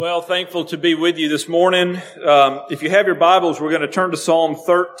Well, thankful to be with you this morning. If you have your Bibles, we're going to turn to Psalm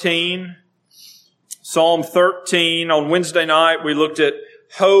 13. Psalm 13. On Wednesday night, we looked at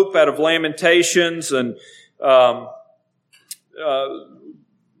hope out of Lamentations and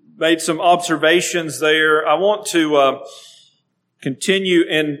made some observations there. I want to continue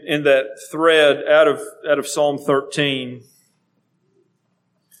in that thread out of Psalm 13.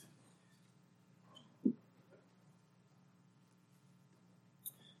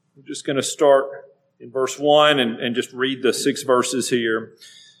 I'm just going to start in verse 1 and just read the 6 verses here.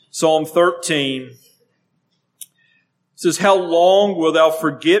 Psalm 13 says, "How long wilt thou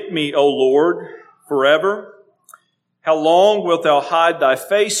forget me, O Lord, forever? How long wilt thou hide thy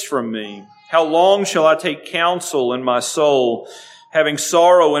face from me? How long shall I take counsel in my soul, having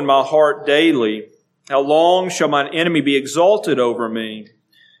sorrow in my heart daily? How long shall mine enemy be exalted over me?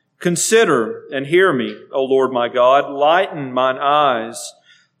 Consider and hear me, O Lord my God. Lighten mine eyes,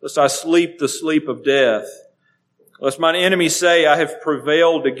 lest I sleep the sleep of death. Lest mine enemies say, I have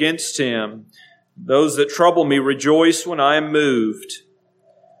prevailed against him. Those that trouble me rejoice when I am moved.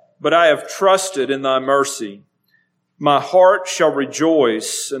 But I have trusted in thy mercy. My heart shall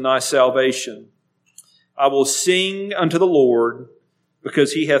rejoice in thy salvation. I will sing unto the Lord,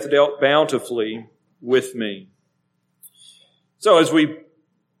 because he hath dealt bountifully with me." So as we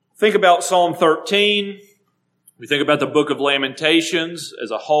think about Psalm 13, we think about the book of Lamentations as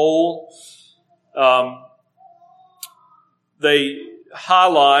a whole. They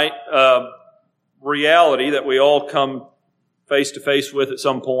highlight reality that we all come face to face with at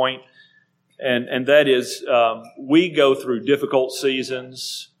some point, and that is we go through difficult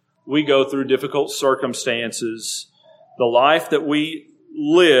seasons. We go through difficult circumstances. The life that we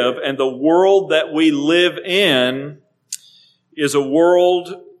live and the world that we live in is a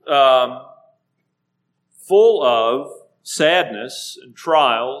world full of sadness and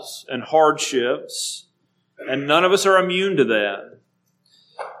trials and hardships, and none of us are immune to that.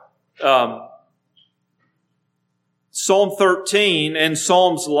 Psalm 13 and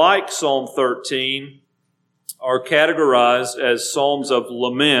psalms like Psalm 13 are categorized as psalms of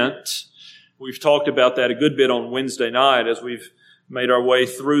lament. We've talked about that a good bit on Wednesday night as we've made our way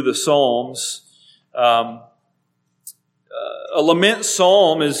through the Psalms. A lament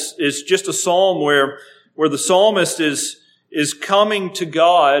psalm is just a psalm where the psalmist is coming to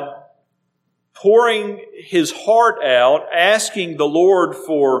God, pouring his heart out, asking the Lord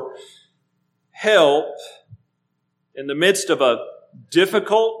for help in the midst of a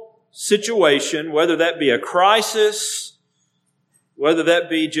difficult situation, whether that be a crisis, whether that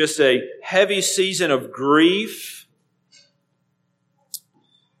be just a heavy season of grief.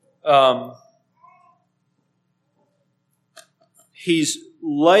 He's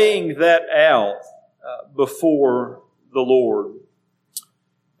laying that out before the Lord.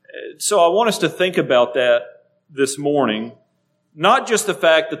 So I want us to think about that this morning. Not just the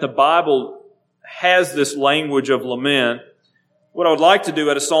fact that the Bible has this language of lament. What I would like to do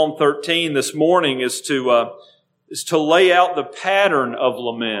out of Psalm 13 this morning is to lay out the pattern of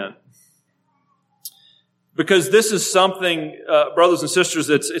lament. Because this is something, brothers and sisters,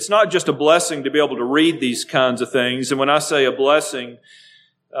 it's not just a blessing to be able to read these kinds of things. And when I say a blessing,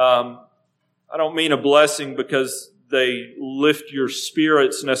 I don't mean a blessing because they lift your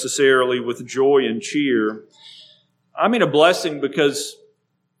spirits necessarily with joy and cheer. I mean a blessing because,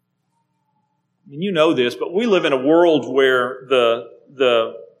 you know this, but we live in a world where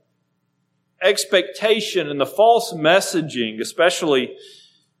the expectation and the false messaging, especially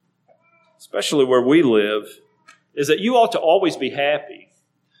where we live, is that you ought to always be happy.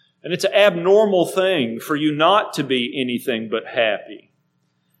 And it's an abnormal thing for you not to be anything but happy.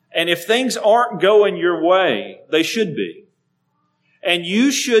 And if things aren't going your way, they should be. And you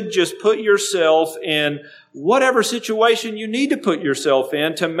should just put yourself in whatever situation you need to put yourself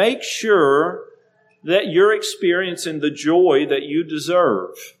in to make sure that you're experiencing the joy that you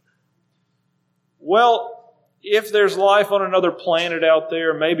deserve. Well, if there's life on another planet out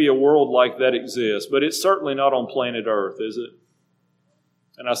there, maybe a world like that exists, but it's certainly not on planet Earth, is it?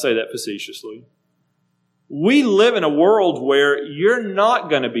 And I say that facetiously. We live in a world where you're not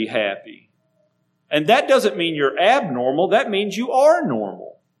going to be happy. And that doesn't mean you're abnormal. That means you are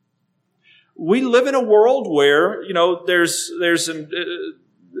normal. We live in a world where, there's some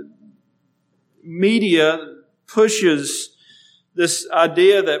media pushes this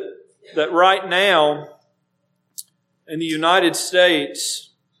idea that right now in the United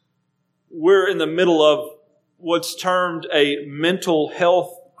States, we're in the middle of what's termed a mental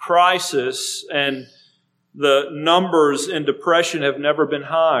health crisis, and the numbers in depression have never been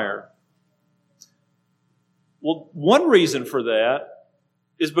higher. Well, one reason for that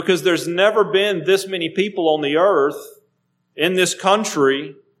is because there's never been this many people on the earth, in this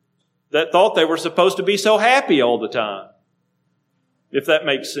country, that thought they were supposed to be so happy all the time. If that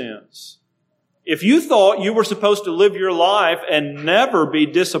makes sense. If you thought you were supposed to live your life and never be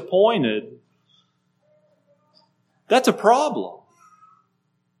disappointed, that's a problem.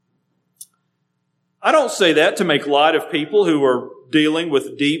 I don't say that to make light of people who are dealing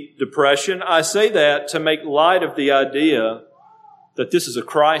with deep depression. I say that to make light of the idea that this is a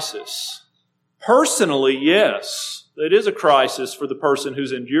crisis. Personally, yes, it is a crisis for the person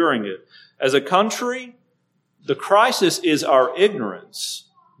who's enduring it. As a country, the crisis is our ignorance,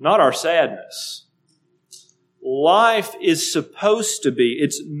 not our sadness. Life is supposed to be,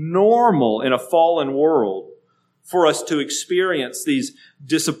 it's normal in a fallen world for us to experience these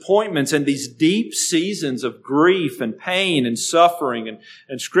disappointments and these deep seasons of grief and pain and suffering,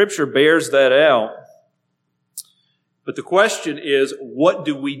 and Scripture bears that out. But the question is, what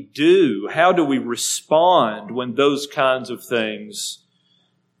do we do? How do we respond when those kinds of things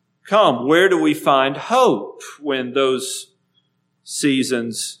come? Where do we find hope when those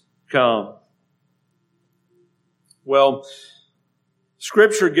seasons come? Well,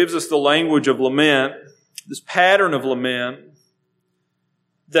 Scripture gives us the language of lament, this pattern of lament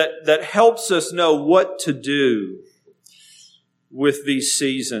that helps us know what to do with these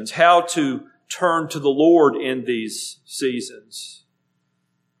seasons, how to turn to the Lord in these seasons.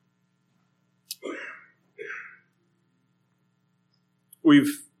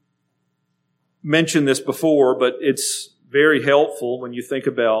 We've mentioned this before, but it's very helpful when you think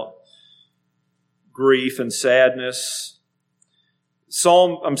about grief and sadness.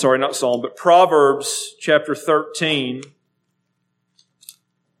 Proverbs chapter 13.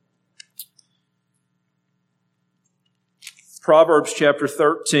 Proverbs chapter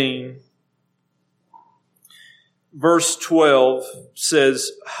 13, verse 12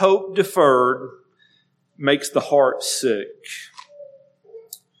 says, "Hope deferred makes the heart sick."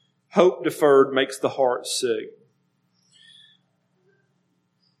 Hope deferred makes the heart sick.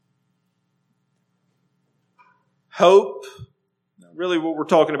 Hope, really what we're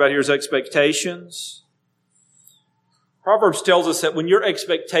talking about here is expectations. Proverbs tells us that when your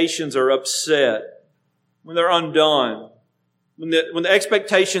expectations are upset, when they're undone, when the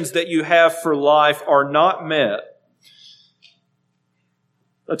expectations that you have for life are not met,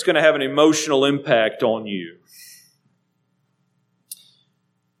 that's going to have an emotional impact on you.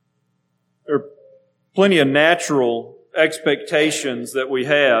 There are plenty of natural expectations that we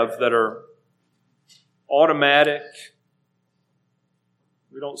have that are automatic.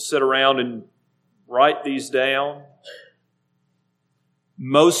 We don't sit around and write these down.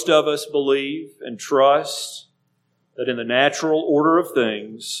 Most of us believe and trust that in the natural order of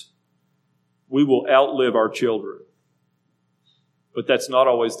things, we will outlive our children. But that's not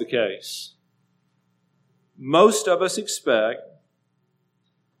always the case. Most of us expect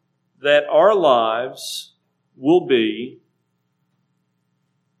that our lives will be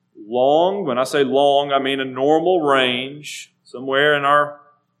long. When I say long, I mean a normal range, somewhere in our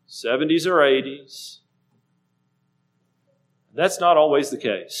 70s or 80s. That's not always the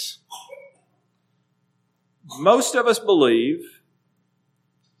case. Most of us believe,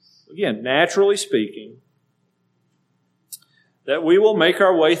 again, naturally speaking, that we will make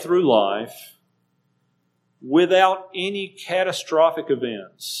our way through life without any catastrophic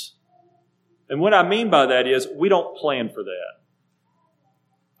events. And what I mean by that is we don't plan for that.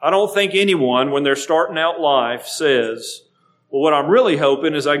 I don't think anyone, when they're starting out life, says, well, what I'm really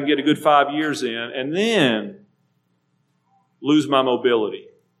hoping is I can get a good 5 years in and then lose my mobility.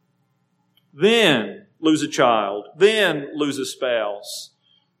 Then lose a child. Then lose a spouse.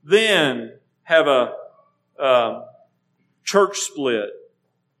 Then have a church split.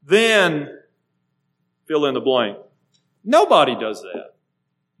 Then fill in the blank. Nobody does that.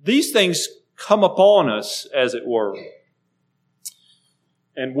 These things come upon us, as it were.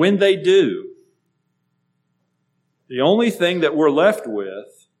 And when they do, the only thing that we're left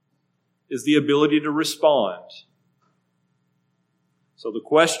with is the ability to respond. So the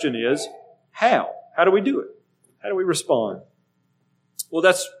question is, how? How do we do it? How do we respond? Well,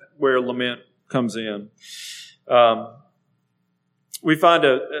 that's where lament comes in. We find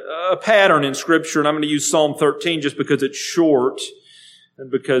a pattern in Scripture, and I'm going to use Psalm 13 just because it's short, and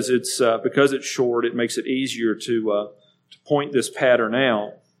because it's short, it makes it easier to point this pattern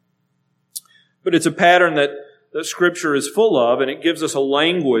out. But it's a pattern that Scripture is full of, and it gives us a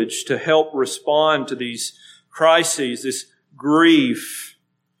language to help respond to these crises, this grief.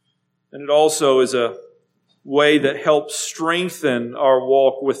 And it also is a way that helps strengthen our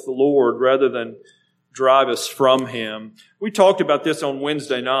walk with the Lord rather than drive us from Him. We talked about this on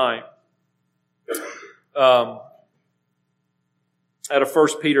Wednesday night out of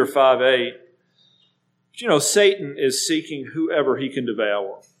 1 Peter 5:8. Satan is seeking whoever he can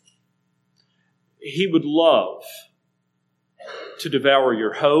devour. He would love to devour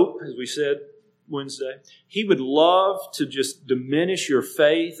your hope, as we said Wednesday. He would love to just diminish your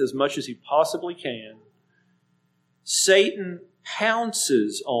faith as much as he possibly can. Satan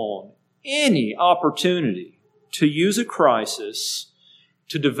pounces on any opportunity to use a crisis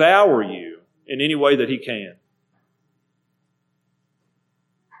to devour you in any way that he can.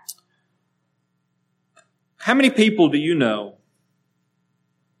 How many people do you know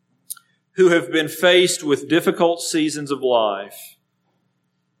who have been faced with difficult seasons of life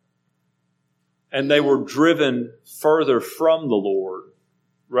and they were driven further from the Lord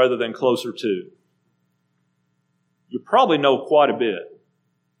rather than closer to? You probably know quite a bit.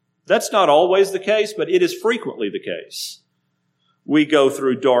 That's not always the case, but it is frequently the case. We go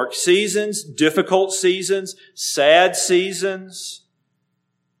through dark seasons, difficult seasons, sad seasons.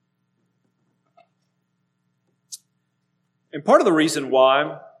 And part of the reason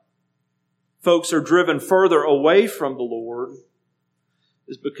why folks are driven further away from the Lord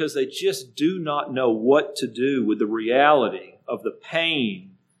is because they just do not know what to do with the reality of the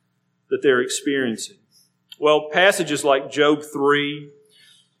pain that they're experiencing. Well, passages like Job 3,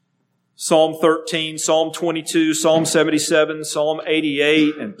 Psalm 13, Psalm 22, Psalm 77, Psalm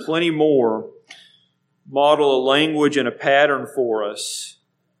 88, and plenty more model a language and a pattern for us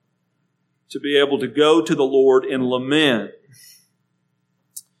to be able to go to the Lord in lament.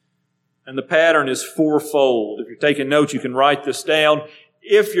 And the pattern is fourfold. If you're taking notes, you can write this down.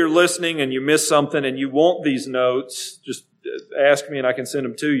 If you're listening and you miss something and you want these notes, just ask me and I can send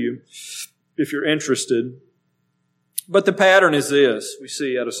them to you if you're interested. But the pattern is this. We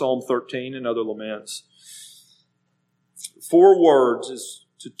see out of Psalm 13 and other laments. 4 words is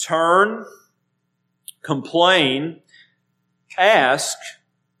to turn, complain, ask,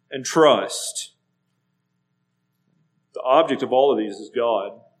 and trust. The object of all of these is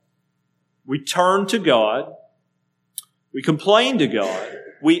God. We turn to God. We complain to God.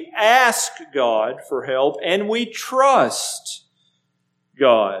 We ask God for help. And we trust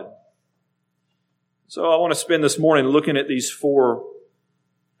God. So I want to spend this morning looking at these 4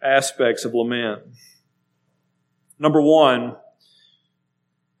 aspects of lament. Number 1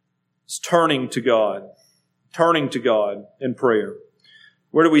 is turning to God. Turning to God in prayer.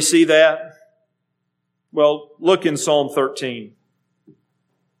 Where do we see that? Well, look in Psalm 13.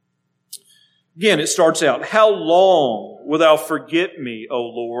 Again, it starts out, "How long wilt thou forget me, O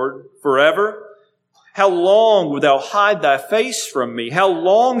Lord, forever? How long wilt thou hide thy face from me? How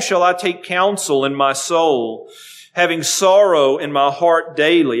long shall I take counsel in my soul, having sorrow in my heart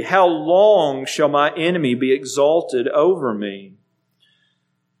daily? How long shall my enemy be exalted over me?"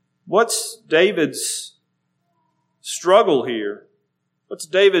 What's David's struggle here? What's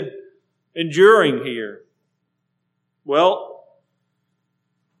David enduring here? Well,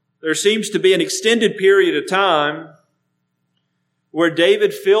 there seems to be an extended period of time where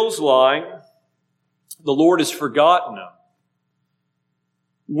David feels like the Lord has forgotten him.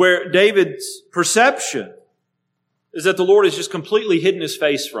 Where David's perception is that the Lord has just completely hidden His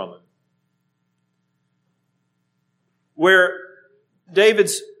face from him. Where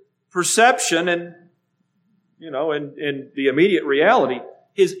David's perception and, in the immediate reality,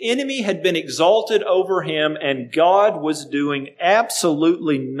 his enemy had been exalted over him and God was doing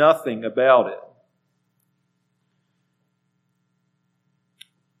absolutely nothing about it.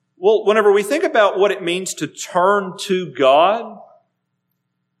 Well, whenever we think about what it means to turn to God,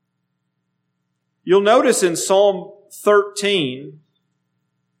 you'll notice in Psalm 13,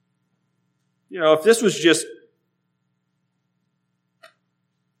 if this was just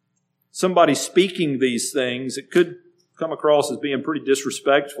somebody speaking these things, it could come across as being pretty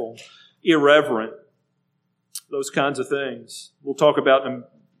disrespectful, irreverent, those kinds of things. We'll talk about in a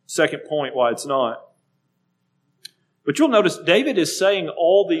second point why it's not. But you'll notice David is saying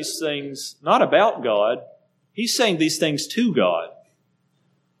all these things not about God. He's saying these things to God.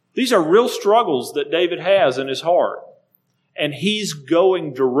 These are real struggles that David has in his heart. And he's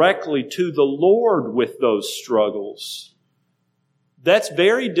going directly to the Lord with those struggles. That's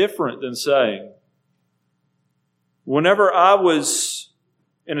very different than saying, whenever I was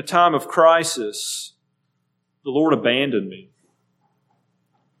in a time of crisis, the Lord abandoned me.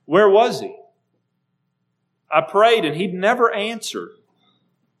 Where was He? I prayed and He'd never answered.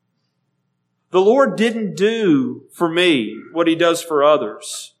 The Lord didn't do for me what He does for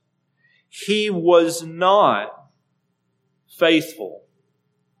others. He was not faithful.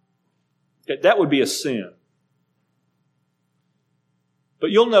 Okay, that would be a sin.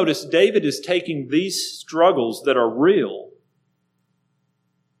 But you'll notice David is taking these struggles that are real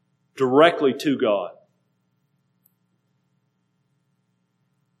directly to God.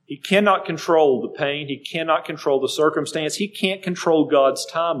 He cannot control the pain. He cannot control the circumstance. He can't control God's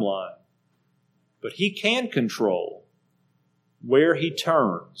timeline. But he can control where he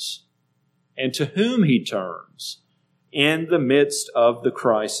turns and to whom he turns in the midst of the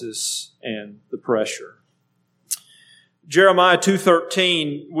crisis and the pressure. Jeremiah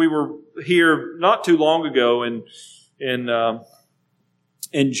 2:13, we were here not too long ago in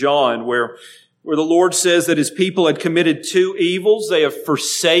John, where the Lord says that His people had committed two evils. They have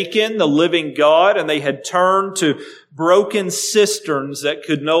forsaken the living God, and they had turned to broken cisterns that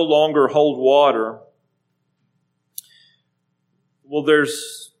could no longer hold water. Well,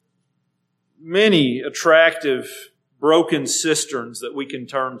 there's many attractive broken cisterns that we can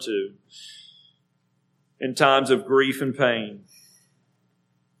turn to in times of grief and pain.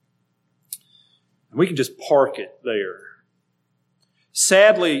 We can just park it there.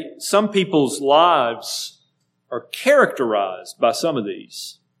 Sadly, some people's lives are characterized by some of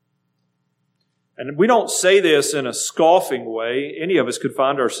these. And we don't say this in a scoffing way. Any of us could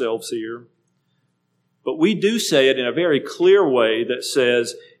find ourselves here. But we do say it in a very clear way that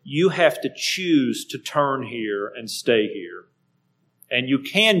says, you have to choose to turn here and stay here. And you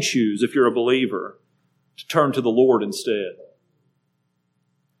can choose, if you're a believer, to turn to the Lord instead.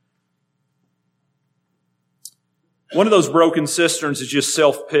 One of those broken cisterns is just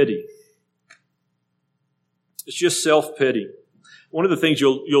self-pity. It's just self-pity. One of the things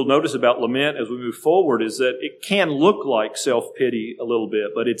you'll notice about lament as we move forward is that it can look like self-pity a little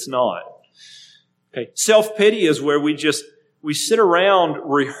bit, but it's not. Okay, self-pity is where we sit around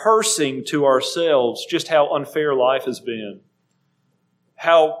rehearsing to ourselves just how unfair life has been,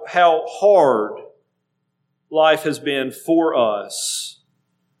 how hard life has been for us,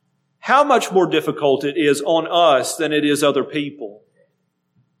 how much more difficult it is on us than it is other people.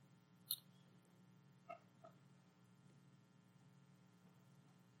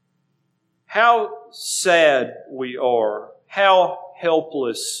 How sad we are, how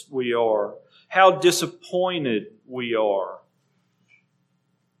helpless we are, how disappointed we are.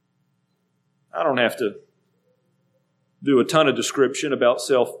 I don't have to do a ton of description about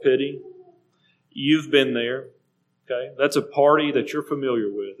self-pity. You've been there. Okay? That's a party that you're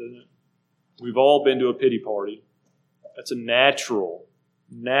familiar with, isn't it? We've all been to a pity party. That's a natural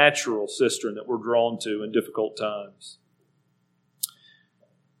cistern that we're drawn to in difficult times.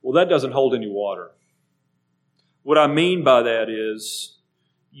 Well, that doesn't hold any water. What I mean by that is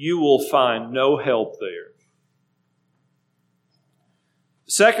you will find no help there.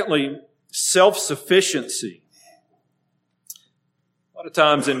 Secondly, self-sufficiency. A lot of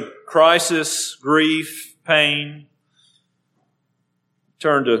times in crisis, grief, pain,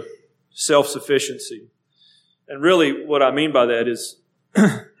 turn to self-sufficiency. And really what I mean by that is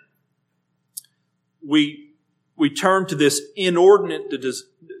we turn to this inordinate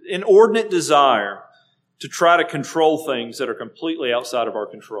desire to try to control things that are completely outside of our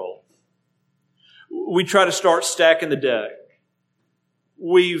control. We try to start stacking the deck.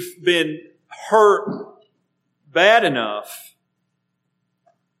 We've been hurt bad enough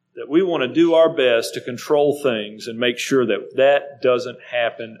that we want to do our best to control things and make sure that that doesn't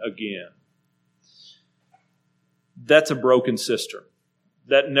happen again. That's a broken cistern.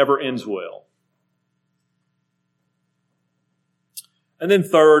 That never ends well. And then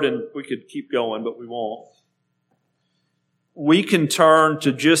third, and we could keep going, but we won't. We can turn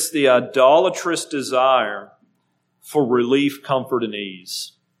to just the idolatrous desire for relief, comfort, and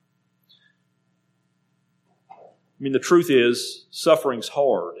ease. I mean, the truth is, suffering's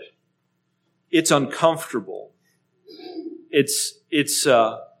hard. It's uncomfortable. It's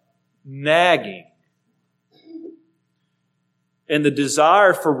nagging. And the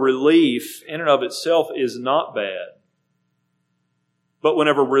desire for relief in and of itself is not bad. But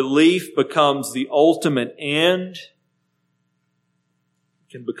whenever relief becomes the ultimate end, it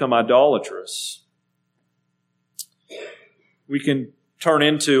can become idolatrous. We can turn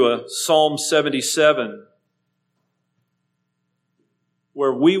into a Psalm 77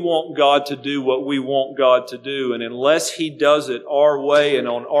 where we want God to do what we want God to do, and unless He does it our way and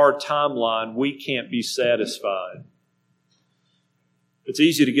on our timeline, we can't be satisfied. It's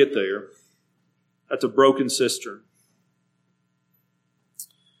easy to get there. That's a broken cistern.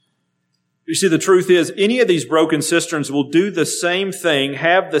 You see, the truth is, any of these broken cisterns will do the same thing,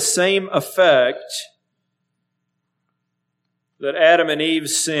 have the same effect that Adam and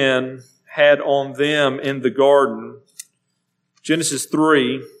Eve's sin had on them in the garden. Genesis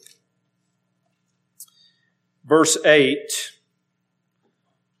 3, verse 8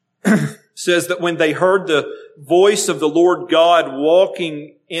 says that when they heard the voice of the Lord God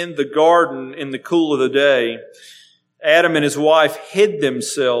walking in the garden in the cool of the day, Adam and his wife hid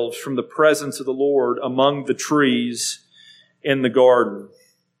themselves from the presence of the Lord among the trees in the garden.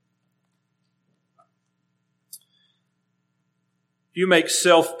 If you make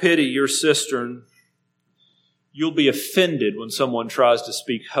self-pity your cistern, you'll be offended when someone tries to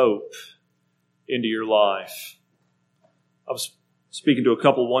speak hope into your life. I was speaking to a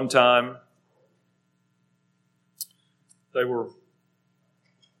couple one time. They were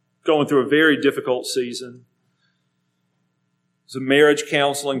going through a very difficult season. It was a marriage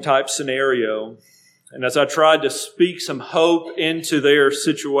counseling type scenario. And as I tried to speak some hope into their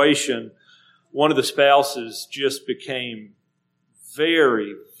situation, one of the spouses just became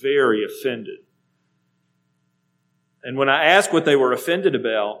very, very offended. And when I asked what they were offended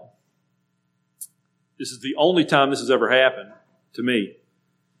about, this is the only time this has ever happened to me.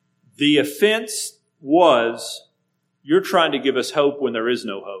 The offense was, you're trying to give us hope when there is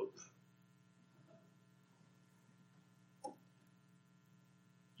no hope.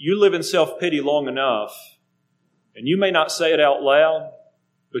 You live in self-pity long enough, and you may not say it out loud,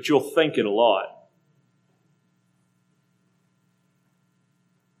 but you'll think it a lot.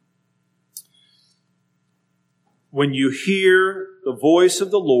 When you hear the voice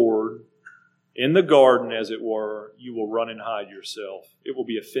of the Lord in the garden, as it were, you will run and hide yourself. It will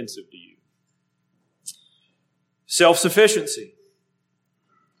be offensive to you. Self-sufficiency.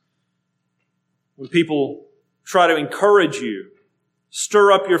 When people try to encourage you,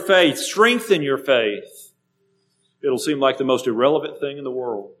 stir up your faith, strengthen your faith, it'll seem like the most irrelevant thing in the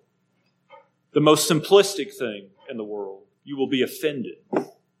world, the most simplistic thing in the world. You will be offended.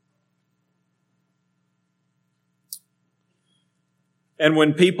 And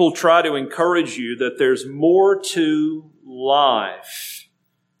when people try to encourage you that there's more to life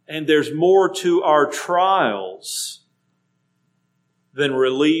and there's more to our trials than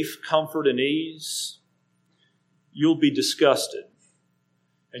relief, comfort, and ease, you'll be disgusted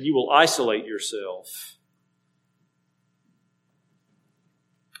and you will isolate yourself.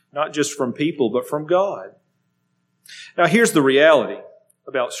 Not just from people, but from God. Now, here's the reality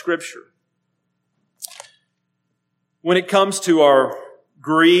about Scripture. When it comes to our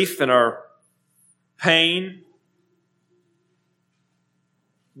grief and our pain,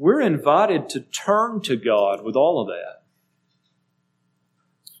 we're invited to turn to God with all of that.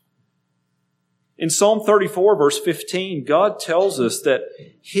 In Psalm 34, verse 15, God tells us that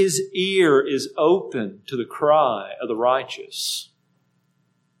His ear is open to the cry of the righteous.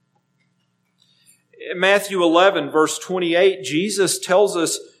 In Matthew 11, verse 28, Jesus tells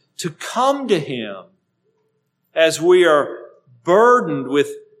us to come to Him as we are burdened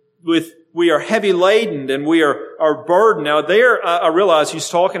we are heavy laden and we are burdened. Now there, I realize he's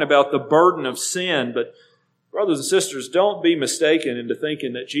talking about the burden of sin, but brothers and sisters, don't be mistaken into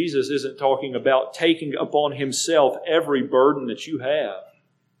thinking that Jesus isn't talking about taking upon Himself every burden that you have.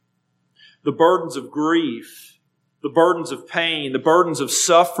 The burdens of grief, the burdens of pain, the burdens of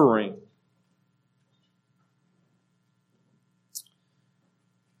suffering.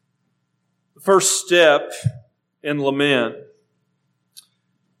 The first step in lament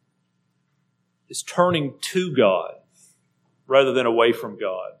is turning to God rather than away from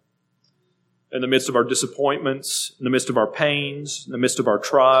God. In the midst of our disappointments, in the midst of our pains, in the midst of our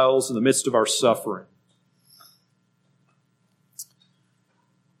trials, in the midst of our suffering.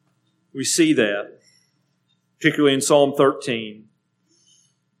 We see that, particularly in Psalm 13,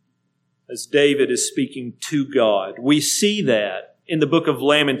 as David is speaking to God. We see that in the book of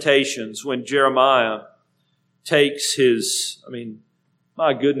Lamentations when Jeremiah takes his,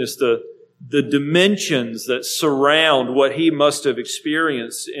 my goodness, the dimensions that surround what he must have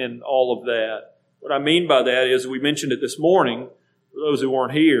experienced in all of that. What I mean by that is, we mentioned it this morning, for those who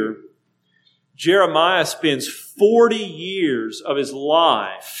weren't here, Jeremiah spends 40 years of his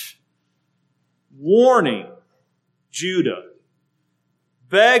life warning Judah,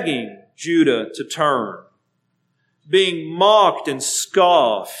 begging Judah to turn, being mocked and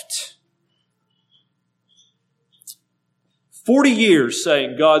scoffed. 40 years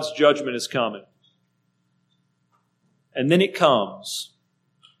saying God's judgment is coming. And then it comes.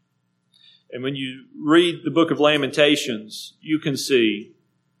 And when you read the book of Lamentations, you can see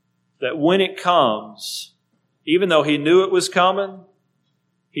that when it comes, even though he knew it was coming,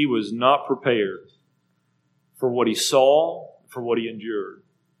 he was not prepared for what he saw, for what he endured.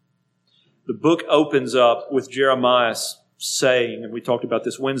 The book opens up with Jeremiah saying, and we talked about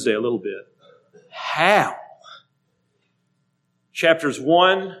this Wednesday a little bit, how? Chapters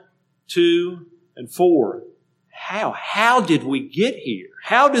 1, 2, and 4 How? How did we get here?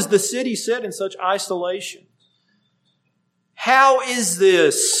 How does the city sit in such isolation? How is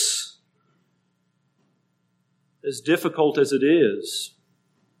this as difficult as it is?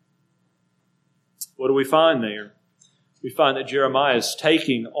 What do we find there? We find that Jeremiah is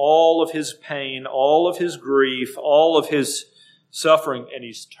taking all of his pain, all of his grief, all of his suffering, and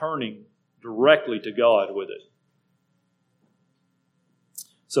he's turning directly to God with it.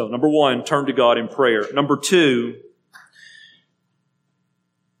 So, number one, turn to God in prayer. Number two,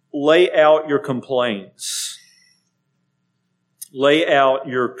 lay out your complaints. Lay out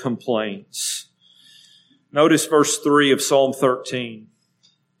your complaints. Notice verse 3 of Psalm 13.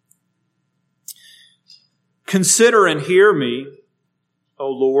 Consider and hear me, O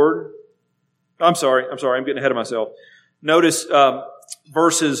Lord. I'm sorry, I'm getting ahead of myself. Notice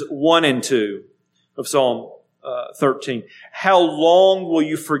verses 1 and 2 of Psalm 13. How long will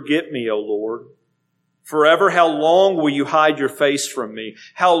you forget me, O Lord? Forever, how long will you hide your face from me?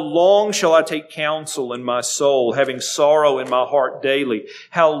 How long shall I take counsel in my soul, having sorrow in my heart daily?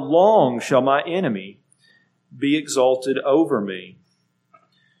 How long shall my enemy be exalted over me?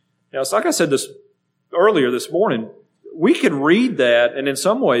 Now, it's like I said earlier this morning, we could read that and in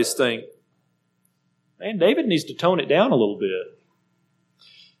some ways think, man, David needs to tone it down a little bit.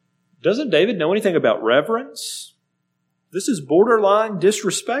 Doesn't David know anything about reverence? This is borderline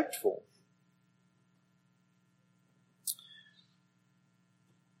disrespectful.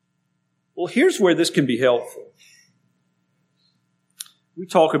 Well, here's where this can be helpful. We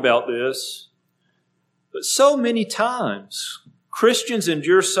talk about this, but so many times Christians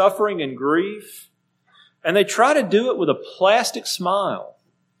endure suffering and grief, and they try to do it with a plastic smile.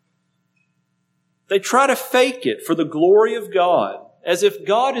 They try to fake it for the glory of God, as if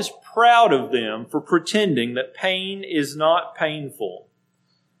God is proud of them for pretending that pain is not painful,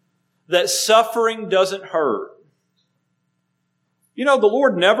 that suffering doesn't hurt. You know, the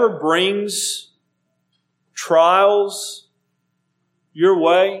Lord never brings trials your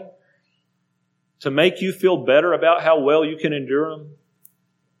way to make you feel better about how well you can endure them.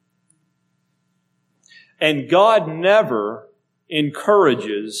 And God never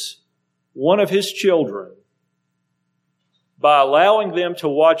encourages one of His children by allowing them to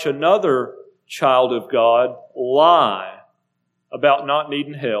watch another child of God lie about not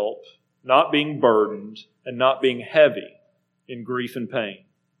needing help, not being burdened, and not being heavy in grief and pain.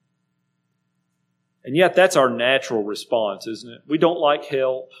 And yet that's our natural response, isn't it? We don't like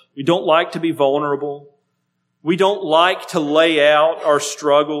help. We don't like to be vulnerable. We don't like to lay out our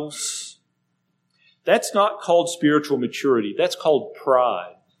struggles. That's not called spiritual maturity. That's called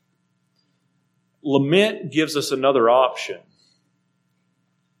pride. Lament gives us another option.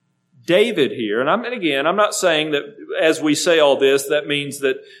 David here, and I'm not saying that as we say all this, that means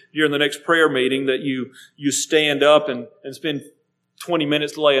that during the next prayer meeting that you stand up and spend 20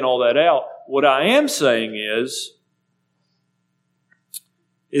 minutes laying all that out. What I am saying is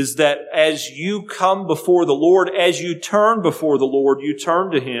that as you come before the Lord, as you turn before the Lord, you turn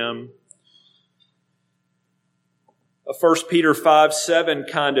to Him. 1 Peter 5:7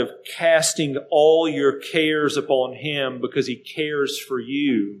 kind of casting all your cares upon Him because He cares for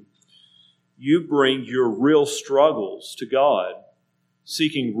you. You bring your real struggles to God,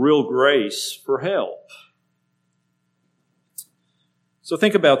 seeking real grace for help. So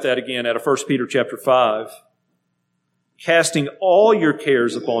think about that again out of 1 Peter chapter 5. Casting all your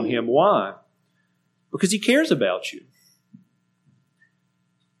cares upon Him. Why? Because He cares about you.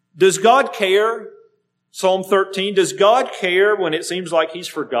 Does God care? Psalm 13, does God care when it seems like He's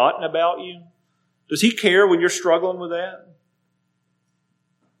forgotten about you? Does He care when you're struggling with that?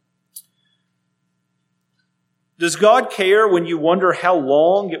 Does God care when you wonder how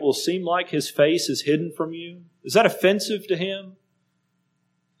long it will seem like His face is hidden from you? Is that offensive to Him?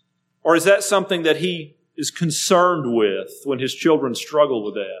 Or is that something that He is concerned with when His children struggle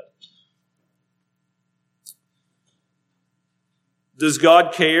with that? Does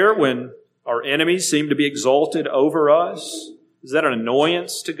God care when our enemies seem to be exalted over us? Is that an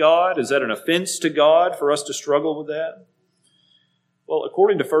annoyance to God? Is that an offense to God for us to struggle with that? Well,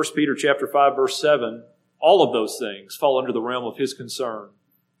 according to 1 Peter chapter 5, verse 7, all of those things fall under the realm of His concern.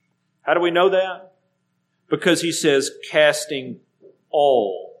 How do we know that? Because He says, casting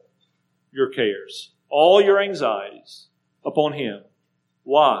all your cares, all your anxieties upon Him.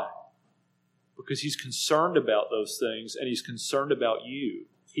 Why? Because He's concerned about those things and He's concerned about you.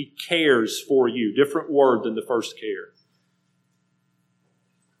 He cares for you. Different word than the first care.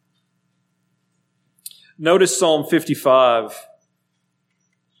 Notice Psalm 55,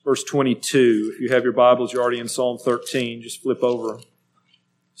 verse 22. If you have your Bibles, you're already in Psalm 13. Just flip over.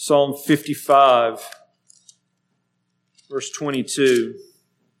 Psalm 55, Verse 22.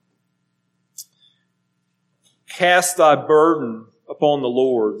 Cast thy burden upon the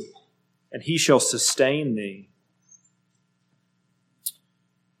Lord, and He shall sustain thee.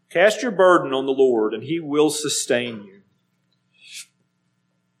 Cast your burden on the Lord, and He will sustain you.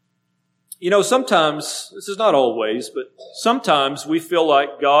 You know, sometimes, this is not always, but sometimes we feel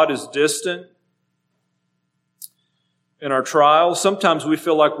like God is distant in our trials. Sometimes we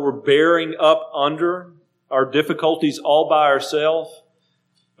feel like we're bearing up under our difficulties all by ourselves,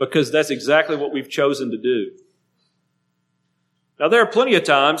 because that's exactly what we've chosen to do. Now, there are plenty of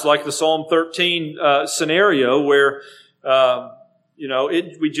times, like the Psalm 13 scenario, where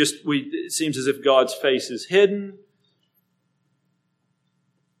it seems as if God's face is hidden.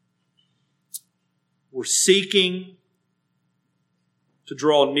 We're seeking to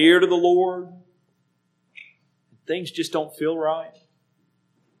draw near to the Lord. Things just don't feel right.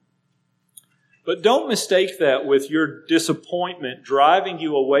 But don't mistake that with your disappointment driving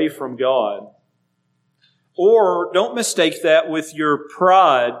you away from God. Or don't mistake that with your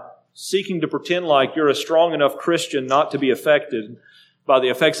pride seeking to pretend like you're a strong enough Christian not to be affected by the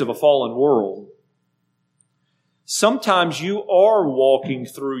effects of a fallen world. Sometimes you are walking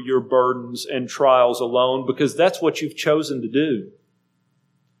through your burdens and trials alone because that's what you've chosen to do.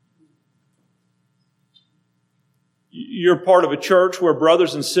 You're part of a church where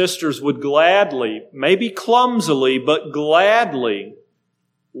brothers and sisters would gladly, maybe clumsily, but gladly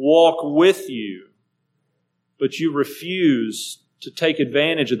walk with you. But you refuse to take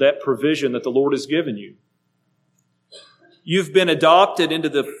advantage of that provision that the Lord has given you. You've been adopted into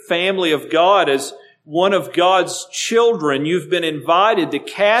the family of God as one of God's children. You've been invited to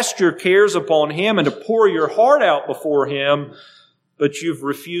cast your cares upon Him and to pour your heart out before Him, but you've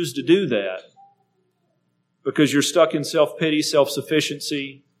refused to do that because you're stuck in self-pity,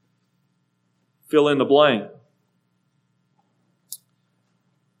 self-sufficiency, fill in the blank.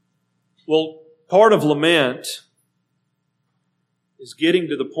 Well, part of lament is getting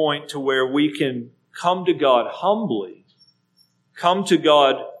to the point to where we can come to God humbly, come to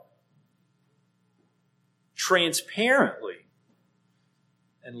God transparently,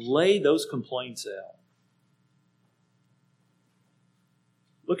 and lay those complaints out.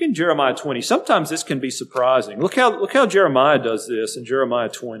 Look in Jeremiah 20. Sometimes this can be surprising. Look how Jeremiah does this in Jeremiah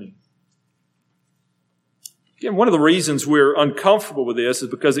 20. Again, one of the reasons we're uncomfortable with this is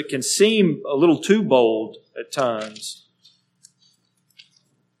because it can seem a little too bold at times.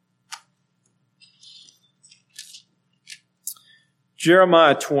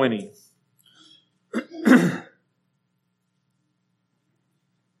 Jeremiah 20.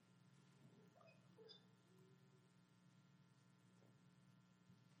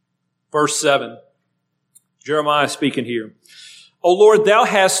 Verse 7. Jeremiah speaking here. O Lord, Thou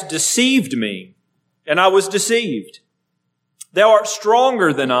hast deceived me, and I was deceived. Thou art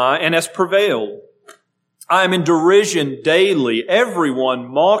stronger than I, and hast prevailed. I am in derision daily. Everyone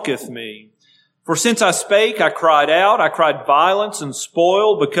mocketh me. For since I spake, I cried out. I cried violence and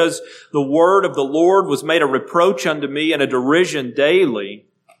spoil, because the word of the Lord was made a reproach unto me and a derision daily.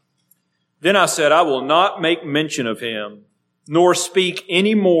 Then I said, I will not make mention of Him, nor speak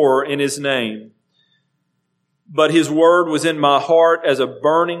any more in His name. But His word was in my heart as a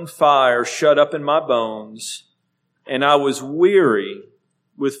burning fire shut up in my bones, and I was weary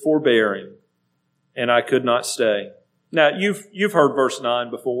with forbearing, and I could not stay. Now, you've heard verse 9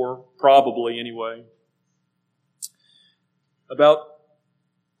 before, probably anyway, about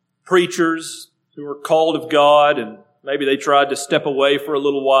preachers who are called of God, and maybe they tried to step away for a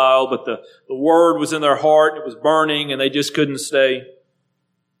little while, but the word was in their heart, it was burning, and they just couldn't stay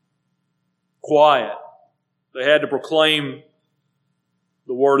quiet. They had to proclaim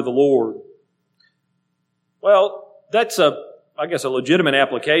the word of the Lord. Well, that's a legitimate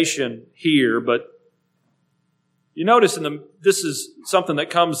application here, but you notice this is something that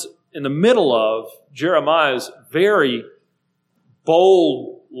comes in the middle of Jeremiah's very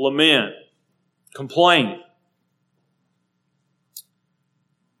bold lament, complaint.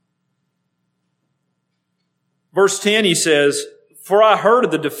 Verse 10, he says, For I heard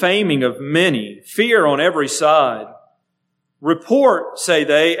of the defaming of many, fear on every side. Report, say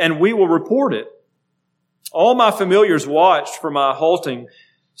they, and we will report it. All my familiars watched for my halting,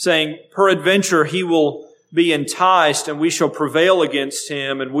 saying, Peradventure he will be enticed, and we shall prevail against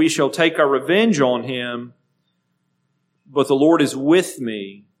him, and we shall take our revenge on him. But the Lord is with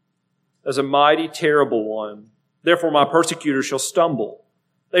me as a mighty, terrible one. Therefore my persecutors shall stumble.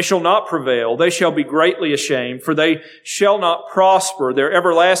 They shall not prevail. They shall be greatly ashamed, for they shall not prosper. Their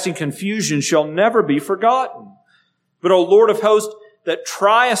everlasting confusion shall never be forgotten. But, O Lord of hosts, that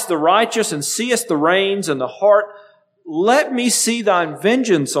triest the righteous and seest the reins and the heart, Let me see thine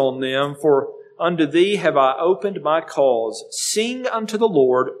vengeance on them, for unto thee have I opened my cause. Sing unto the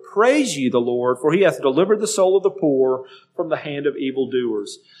Lord, praise ye the Lord, for he hath delivered the soul of the poor from the hand of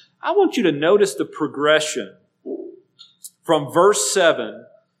evildoers. I want you to notice the progression from verse 7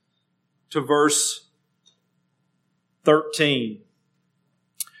 to verse 13.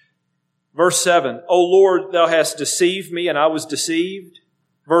 Verse 7, O Lord, thou hast deceived me, and I was deceived.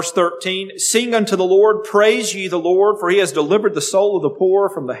 Verse 13, sing unto the Lord, praise ye the Lord, for he has delivered the soul of the poor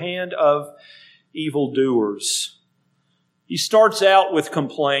from the hand of evildoers. He starts out with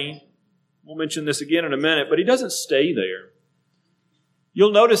complaint. We'll mention this again in a minute, but he doesn't stay there.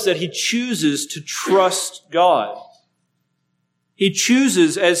 You'll notice that he chooses to trust God. He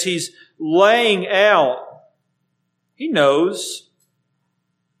chooses, as he's laying out, he knows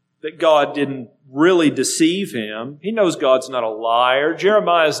that God didn't really deceive him. He knows God's not a liar.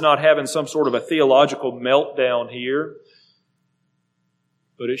 Jeremiah is not having some sort of a theological meltdown here.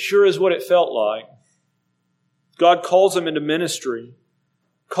 But it sure is what it felt like. God calls him into ministry,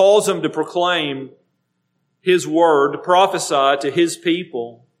 calls him to proclaim His word, to prophesy to His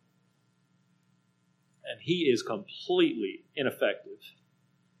people. And he is completely ineffective.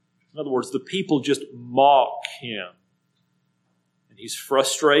 In other words, the people just mock him. And he's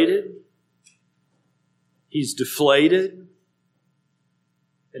frustrated. He's deflated.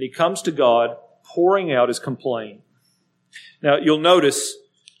 And he comes to God pouring out his complaint. Now, you'll notice,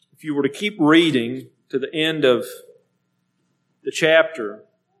 if you were to keep reading to the end of the chapter,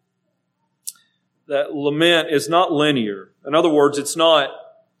 that lament is not linear. In other words, it's not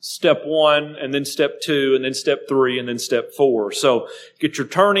step 1 and then step 2 and then step 3 and then step 4. So get your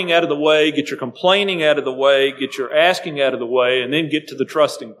turning out of the way, get your complaining out of the way, get your asking out of the way, and then get to the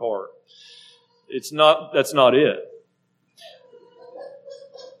trusting part. That's not it.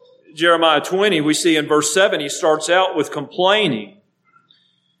 Jeremiah 20, we see in verse 7, he starts out with complaining.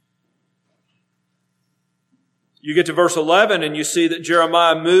 You get to verse 11 and you see that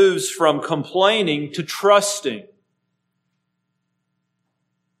Jeremiah moves from complaining to trusting.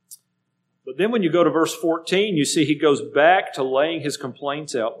 But then when you go to verse 14, you see he goes back to laying his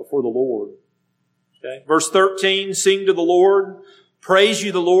complaints out before the Lord. Okay? Verse 13, sing to the Lord, praise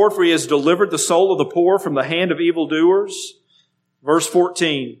ye the Lord, for he has delivered the soul of the poor from the hand of evildoers. Verse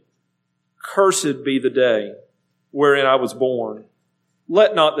 14, cursed be the day wherein I was born.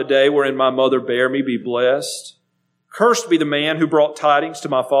 Let not the day wherein my mother bare me be blessed. Cursed be the man who brought tidings to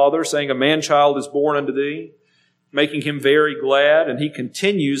my father, saying, a man-child is born unto thee, making him very glad. And he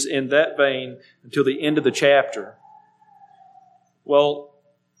continues in that vein until the end of the chapter. Well,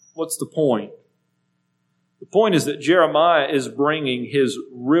 what's the point? The point is that Jeremiah is bringing his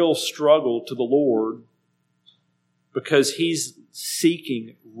real struggle to the Lord because he's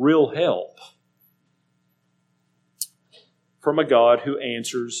seeking real help from a God who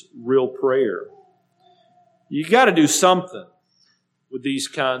answers real prayer. You got to do something with these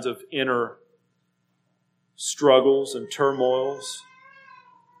kinds of inner struggles and turmoils.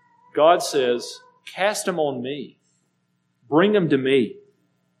 God says, cast them on me. Bring them to me.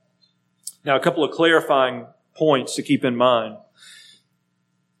 Now, a couple of clarifying points to keep in mind.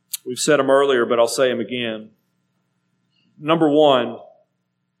 We've said them earlier, but I'll say them again. Number one,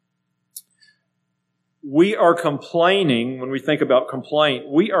 we are complaining, when we think about complaint,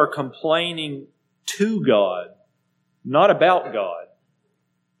 we are complaining to God, not about God.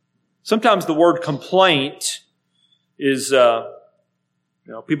 Sometimes the word complaint is,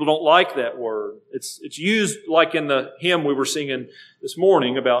 people don't like that word. It's used like in the hymn we were singing this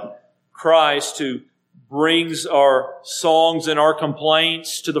morning about Christ who brings our songs and our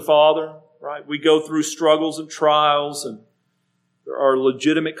complaints to the Father, right? We go through struggles and trials and there are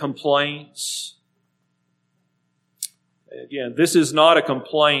legitimate complaints. Again, this is not a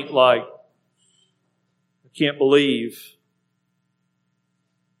complaint like, I can't believe,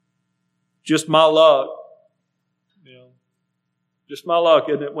 just my luck. Just my luck.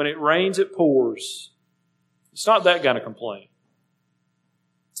 And that when it rains, it pours. It's not that kind of complaint.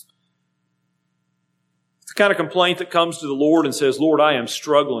 It's the kind of complaint that comes to the Lord and says, Lord, I am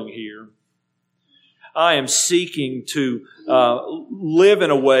struggling here. I am seeking to live in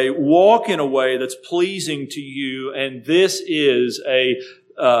a way, walk in a way that's pleasing to you, and this is a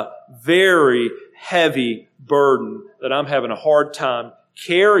very heavy burden that I'm having a hard time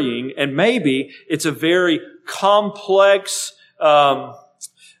carrying, and maybe it's a very complex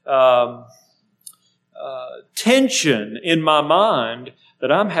tension in my mind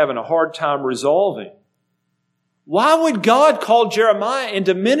that I'm having a hard time resolving. Why would God call Jeremiah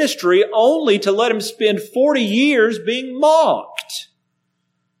into ministry only to let him spend 40 years being mocked?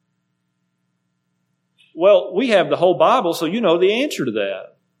 Well, we have the whole Bible, so you know the answer to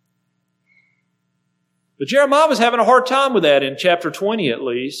that. But Jeremiah was having a hard time with that in chapter 20 at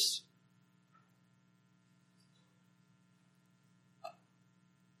least.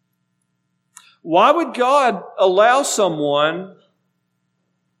 Why would God allow someone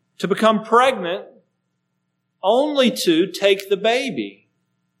to become pregnant only to take the baby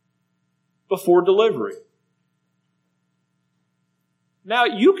before delivery? Now,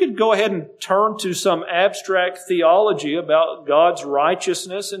 you could go ahead and turn to some abstract theology about God's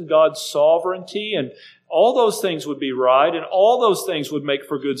righteousness and God's sovereignty, and all those things would be right, and all those things would make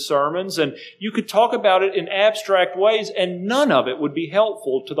for good sermons, and you could talk about it in abstract ways, and none of it would be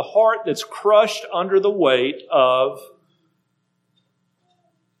helpful to the heart that's crushed under the weight of,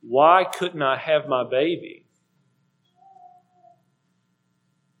 why couldn't I have my baby?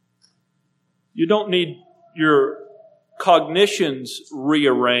 You don't need your cognitions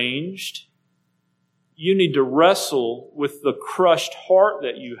rearranged. You need to wrestle with the crushed heart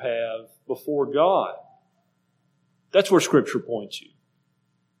that you have before God. That's where Scripture points you.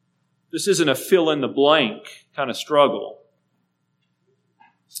 This isn't a fill-in-the-blank kind of struggle.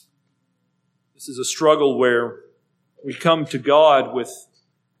 This is a struggle where we come to God with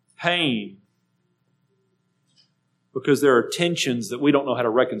pain because there are tensions that we don't know how to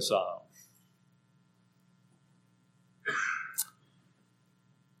reconcile.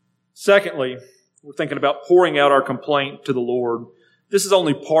 Secondly, we're thinking about pouring out our complaint to the Lord. This is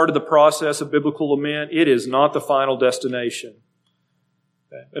only part of the process of biblical lament. It is not the final destination.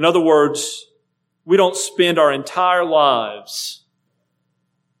 In other words, we don't spend our entire lives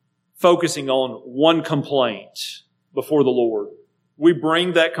focusing on one complaint before the Lord. We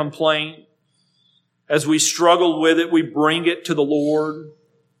bring that complaint. As we struggle with it, we bring it to the Lord.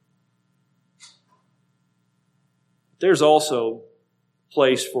 There's also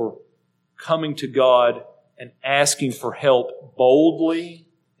place for coming to God and asking for help boldly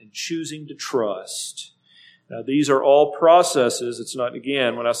and choosing to trust. Now, these are all processes. It's not,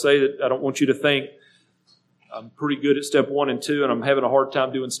 again, when I say that, I don't want you to think I'm pretty good at step 1 and 2 and I'm having a hard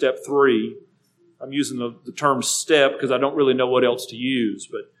time doing step 3. I'm using the term step because I don't really know what else to use,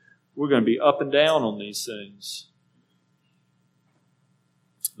 but we're going to be up and down on these things.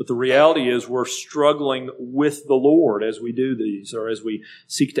 But the reality is we're struggling with the Lord as we do these, or as we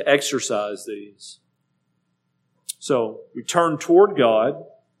seek to exercise these. So we turn toward God.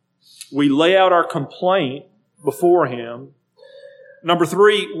 We lay out our complaint before Him. Number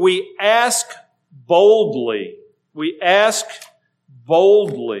 3, we ask boldly. We ask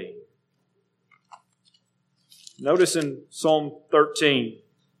boldly. Notice in Psalm 13,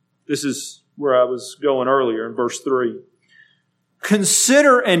 this is where I was going earlier in verse 3.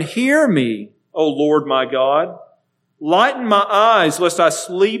 Consider and hear me, O Lord my God. Lighten my eyes, lest I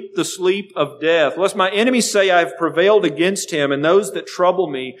sleep the sleep of death. Lest my enemies say I have prevailed against him, and those that trouble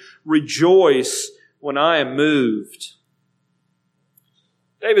me rejoice when I am moved.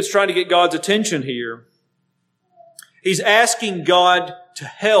 David's trying to get God's attention here. He's asking God to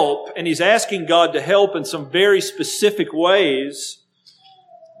help, and he's asking God to help in some very specific ways.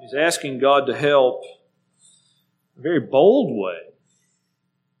 He's asking God to help in a very bold way.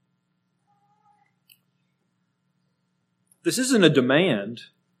 This isn't a demand,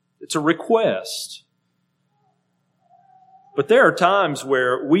 it's a request. But there are times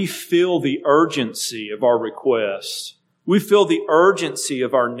where we feel the urgency of our request. We feel the urgency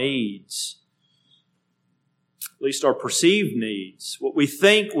of our needs. At least our perceived needs, what we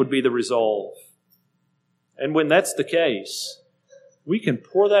think would be the resolve. And when that's the case, we can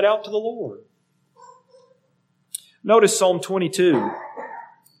pour that out to the Lord. Notice Psalm 22.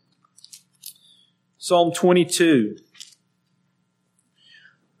 Psalm 22.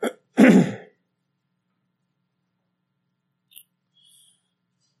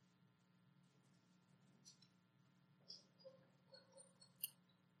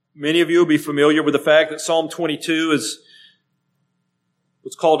 Many of you will be familiar with the fact that Psalm 22 is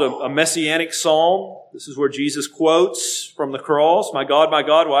what's called a messianic psalm. This is where Jesus quotes from the cross, my God,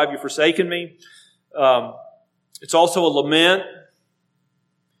 why have you forsaken me? It's also a lament.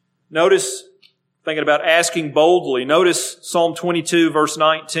 Notice, thinking about asking boldly, notice Psalm 22, verse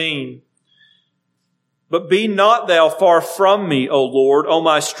 19. But be not thou far from me, O Lord, O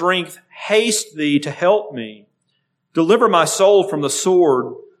my strength, haste thee to help me. Deliver my soul from the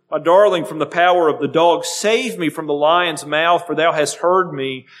sword, my darling from the power of the dog. Save me from the lion's mouth, for thou hast heard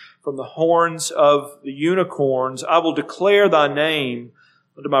me from the horns of the unicorns. I will declare thy name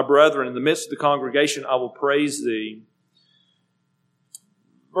unto my brethren. In the midst of the congregation, I will praise thee.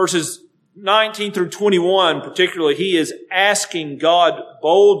 Verses 19 through 21 particularly, he is asking God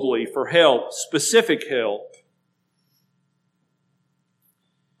boldly for help, specific help.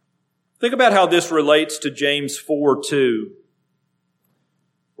 Think about how this relates to James 4:2,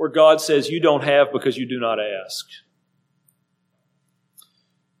 where God says, you don't have because you do not ask.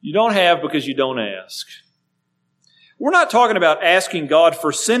 You don't have because you don't ask. We're not talking about asking God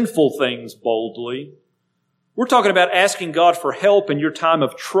for sinful things boldly. We're talking about asking God for help in your time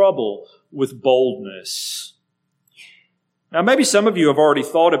of trouble with boldness. Now, maybe some of you have already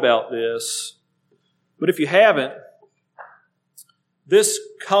thought about this, but if you haven't, this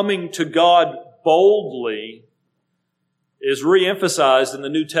coming to God boldly is re-emphasized in the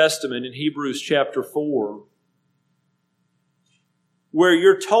New Testament in Hebrews chapter 4, where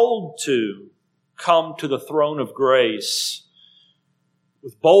you're told to come to the throne of grace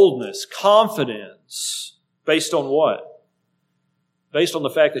with boldness, confidence, based on what? Based on the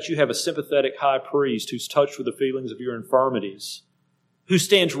fact that you have a sympathetic high priest who's touched with the feelings of your infirmities, who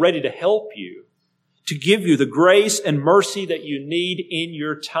stands ready to help you, to give you the grace and mercy that you need in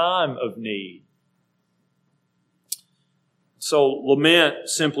your time of need. So lament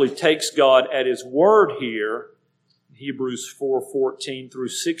simply takes God at His word here, Hebrews 4:14 through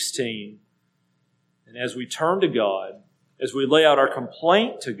 16. And as we turn to God, as we lay out our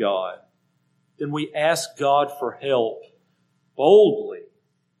complaint to God, then we ask God for help boldly.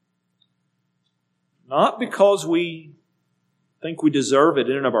 Not because we think we deserve it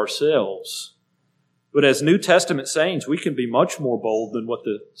in and of ourselves, but as New Testament saints, we can be much more bold than what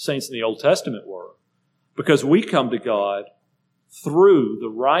the saints in the Old Testament were, because we come to God through the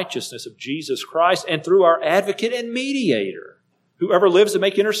righteousness of Jesus Christ and through our advocate and mediator, whoever lives to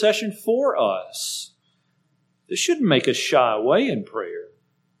make intercession for us. This shouldn't make us shy away in prayer.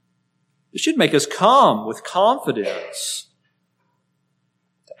 This should make us come with confidence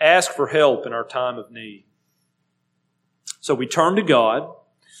to ask for help in our time of need. So we turn to God.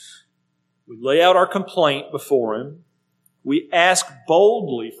 We lay out our complaint before Him. We ask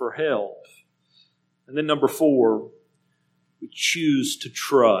boldly for help. And then number 4, we choose to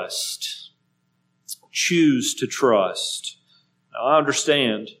trust. Choose to trust. Now, I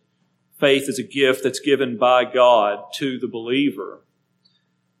understand faith is a gift that's given by God to the believer.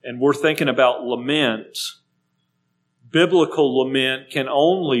 And we're thinking about lament. Biblical lament can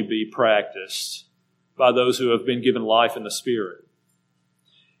only be practiced by those who have been given life in the Spirit.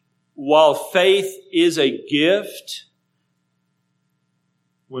 While faith is a gift,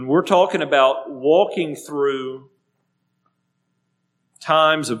 when we're talking about walking through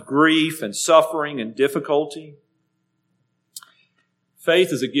times of grief and suffering and difficulty,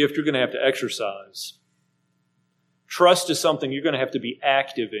 faith is a gift you're going to have to exercise. Trust is something you're going to have to be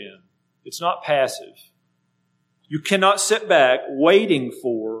active in. It's not passive. You cannot sit back waiting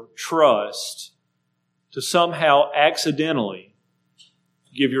for trust to somehow accidentally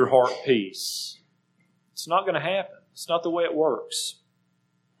give your heart peace. It's not going to happen. It's not the way it works.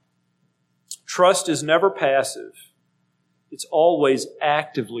 Trust is never passive. It's always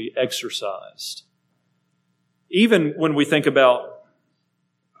actively exercised. Even when we think about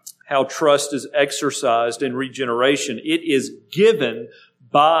how trust is exercised in regeneration, it is given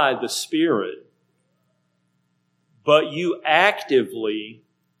by the Spirit. But you actively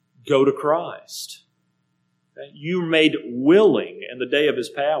go to Christ. You're made willing in the day of His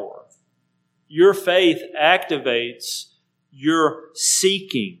power. Your faith activates your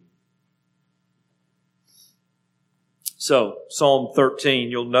seeking. So, Psalm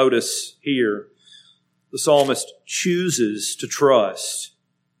 13, you'll notice here, the psalmist chooses to trust.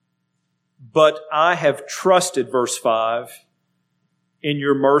 But I have trusted, verse 5, in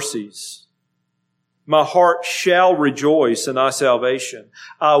your mercies. My heart shall rejoice in thy salvation.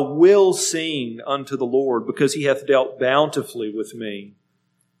 I will sing unto the Lord, because He hath dealt bountifully with me.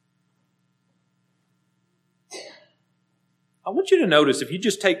 I want you to notice, if you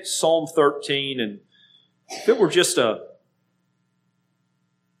just take Psalm 13, and if it were just a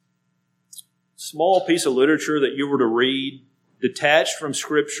small piece of literature that you were to read, detached from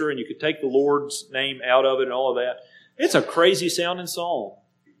Scripture, and you could take the Lord's name out of it and all of that, it's a crazy sounding psalm.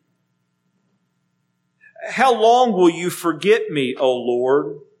 How long will you forget me, O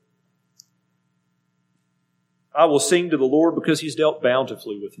Lord? I will sing to the Lord because He's dealt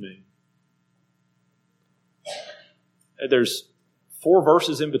bountifully with me. There's 4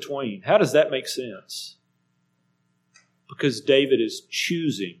 verses in between. How does that make sense? Because David is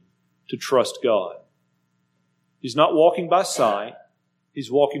choosing to trust God. He's not walking by sight.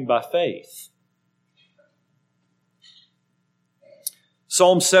 He's walking by faith.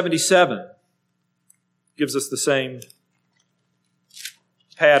 Psalm 77 gives us the same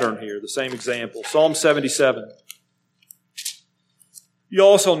pattern here, the same example. Psalm 77. You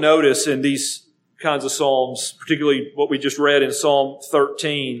also notice in these kinds of psalms, particularly what we just read in Psalm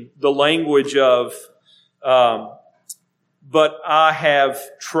 13, the language of, but I have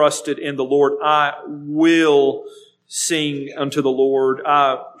trusted in the Lord. I will sing unto the Lord.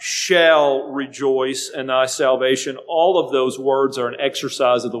 I shall rejoice in thy salvation. All of those words are an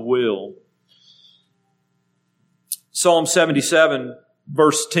exercise of the will. Psalm 77,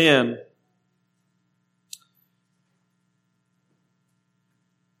 verse 10.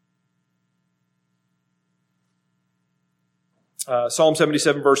 Psalm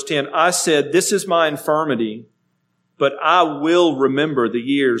 77, verse 10. I said, this is my infirmity, but I will remember the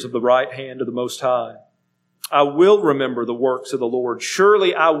years of the right hand of the Most High. I will remember the works of the Lord.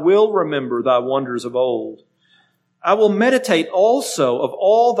 Surely I will remember thy wonders of old. I will meditate also of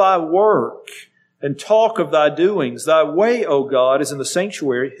all thy work and talk of thy doings. Thy way, O God, is in the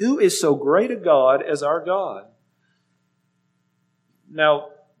sanctuary. Who is so great a God as our God? Now,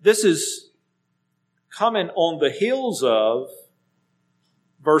 this is coming on the heels of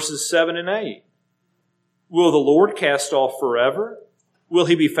verses 7 and 8. Will the Lord cast off forever? Will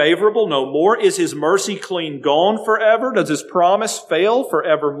he be favorable no more? Is his mercy clean gone forever? Does his promise fail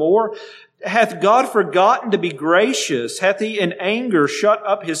forevermore? Hath God forgotten to be gracious? Hath he in anger shut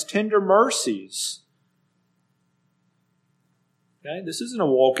up his tender mercies? Okay, this isn't a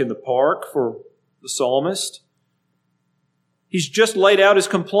walk in the park for the psalmist. He's just laid out his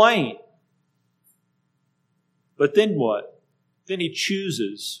complaint. But then what? Then he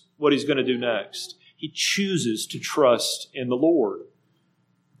chooses what he's going to do next. He chooses to trust in the Lord.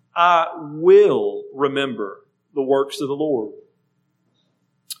 I will remember the works of the Lord.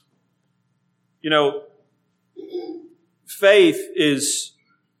 You know, faith is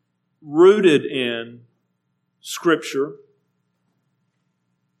rooted in Scripture.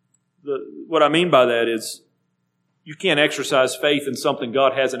 What I mean by that is you can't exercise faith in something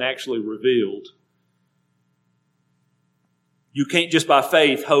God hasn't actually revealed. You can't just by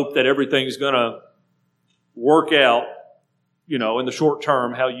faith hope that everything's going to work out, in the short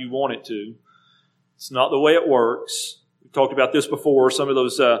term how you want it to. It's not the way it works. We've talked about this before. Some of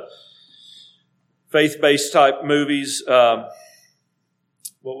those faith-based type movies. I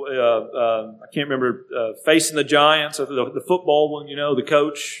can't remember. Facing the Giants, the football one. The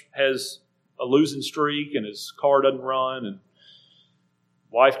coach has a losing streak and his car doesn't run, and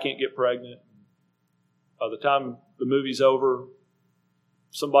wife can't get pregnant. By the time the movie's over,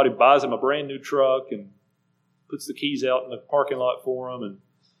 somebody buys him a brand new truck and puts the keys out in the parking lot for him, and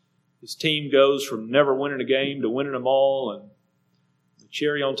his team goes from never winning a game to winning them all, and the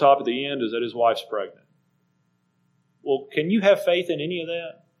cherry on top at the end is that his wife's pregnant. Well, can you have faith in any of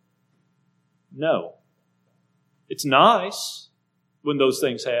that? No. It's nice when those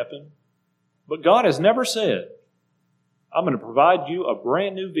things happen, but God has never said, I'm going to provide you a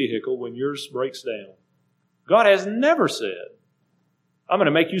brand new vehicle when yours breaks down. God has never said, I'm going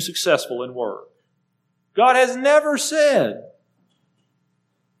to make you successful in work. God has never said,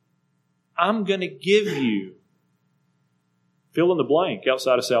 I'm going to give you, fill in the blank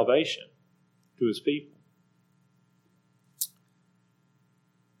outside of salvation to His people.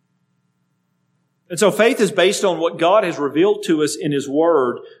 And so faith is based on what God has revealed to us in His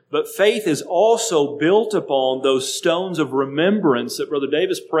Word, but faith is also built upon those stones of remembrance that Brother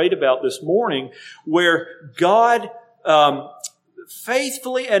Davis prayed about this morning, where God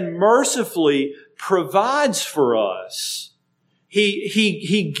faithfully and mercifully provides for us.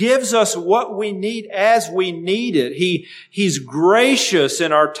 He gives us what we need as we need it. He's gracious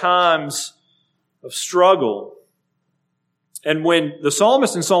in our times of struggle. And when the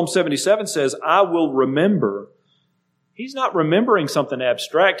psalmist in Psalm 77 says, I will remember, he's not remembering something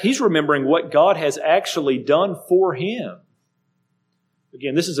abstract. He's remembering what God has actually done for him.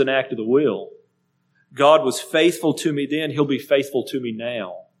 Again, this is an act of the will. God was faithful to me then. He'll be faithful to me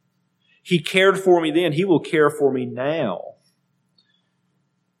now. He cared for me then. He will care for me now.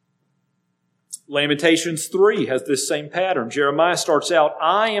 Lamentations 3 has this same pattern. Jeremiah starts out,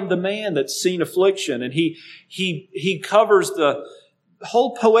 I am the man that's seen affliction. And he covers the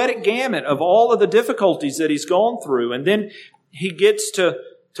whole poetic gamut of all of the difficulties that he's gone through. And then he gets to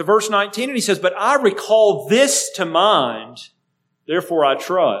verse 19 and he says, but I recall this to mind, therefore I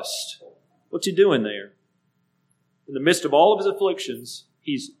trust. What's he doing there? In the midst of all of his afflictions,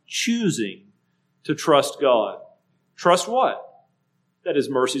 he's choosing to trust God. Trust what? That His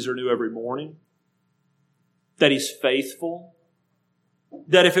mercies are new every morning. That He's faithful.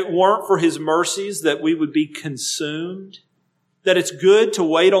 That if it weren't for His mercies, that we would be consumed. that it's good to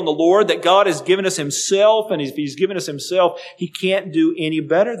wait on the Lord, that God has given us Himself, and if He's given us Himself, He can't do any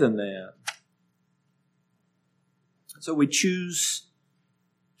better than that. So we choose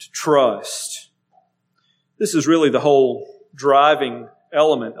to trust. This is really the whole driving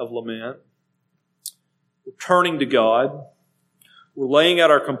element of lament. We're turning to God. We're laying out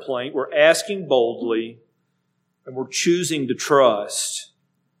our complaint. We're asking boldly. And we're choosing to trust.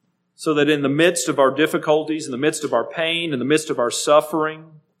 So that in the midst of our difficulties, in the midst of our pain, in the midst of our suffering,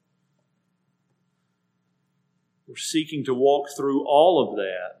 we're seeking to walk through all of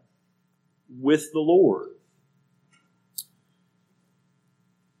that with the Lord.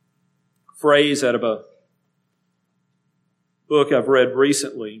 Phrase out of a book I've read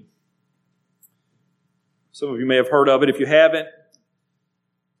recently. Some of you may have heard of it. If you haven't,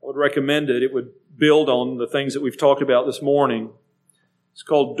 I would recommend it. It would build on the things that we've talked about this morning. It's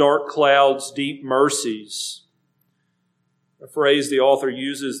called Dark Clouds, Deep Mercies. A phrase the author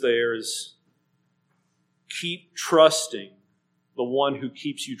uses there is, keep trusting the one who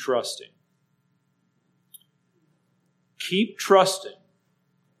keeps you trusting. Keep trusting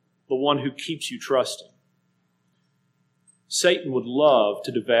the one who keeps you trusting. Satan would love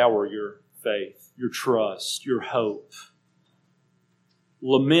to devour your faith, your trust, your hope.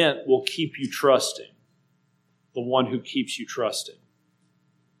 Lament will keep you trusting the one who keeps you trusting.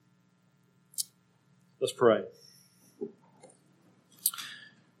 Let's pray.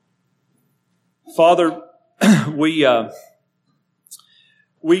 Father, we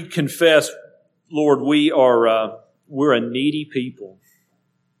confess, Lord, we're a needy people.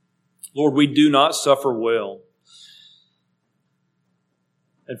 Lord, we do not suffer well.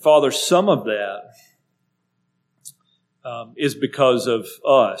 And Father, some of that is because of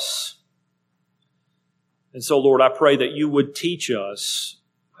us. And so, Lord, I pray that you would teach us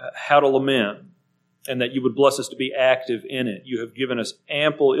how to lament and that you would bless us to be active in it. You have given us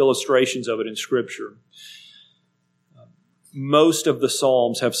ample illustrations of it in Scripture. Most of the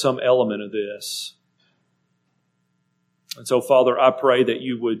Psalms have some element of this. And so, Father, I pray that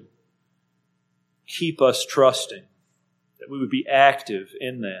you would keep us trusting, that we would be active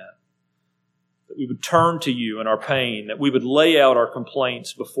in that we would turn to you in our pain, that we would lay out our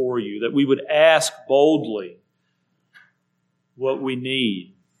complaints before you, that we would ask boldly what we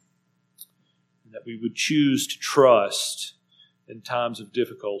need, and that we would choose to trust in times of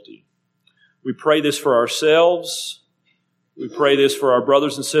difficulty. We pray this for ourselves. We pray this for our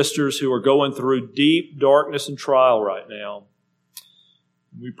brothers and sisters who are going through deep darkness and trial right now.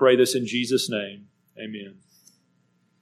 We pray this in Jesus' name. Amen.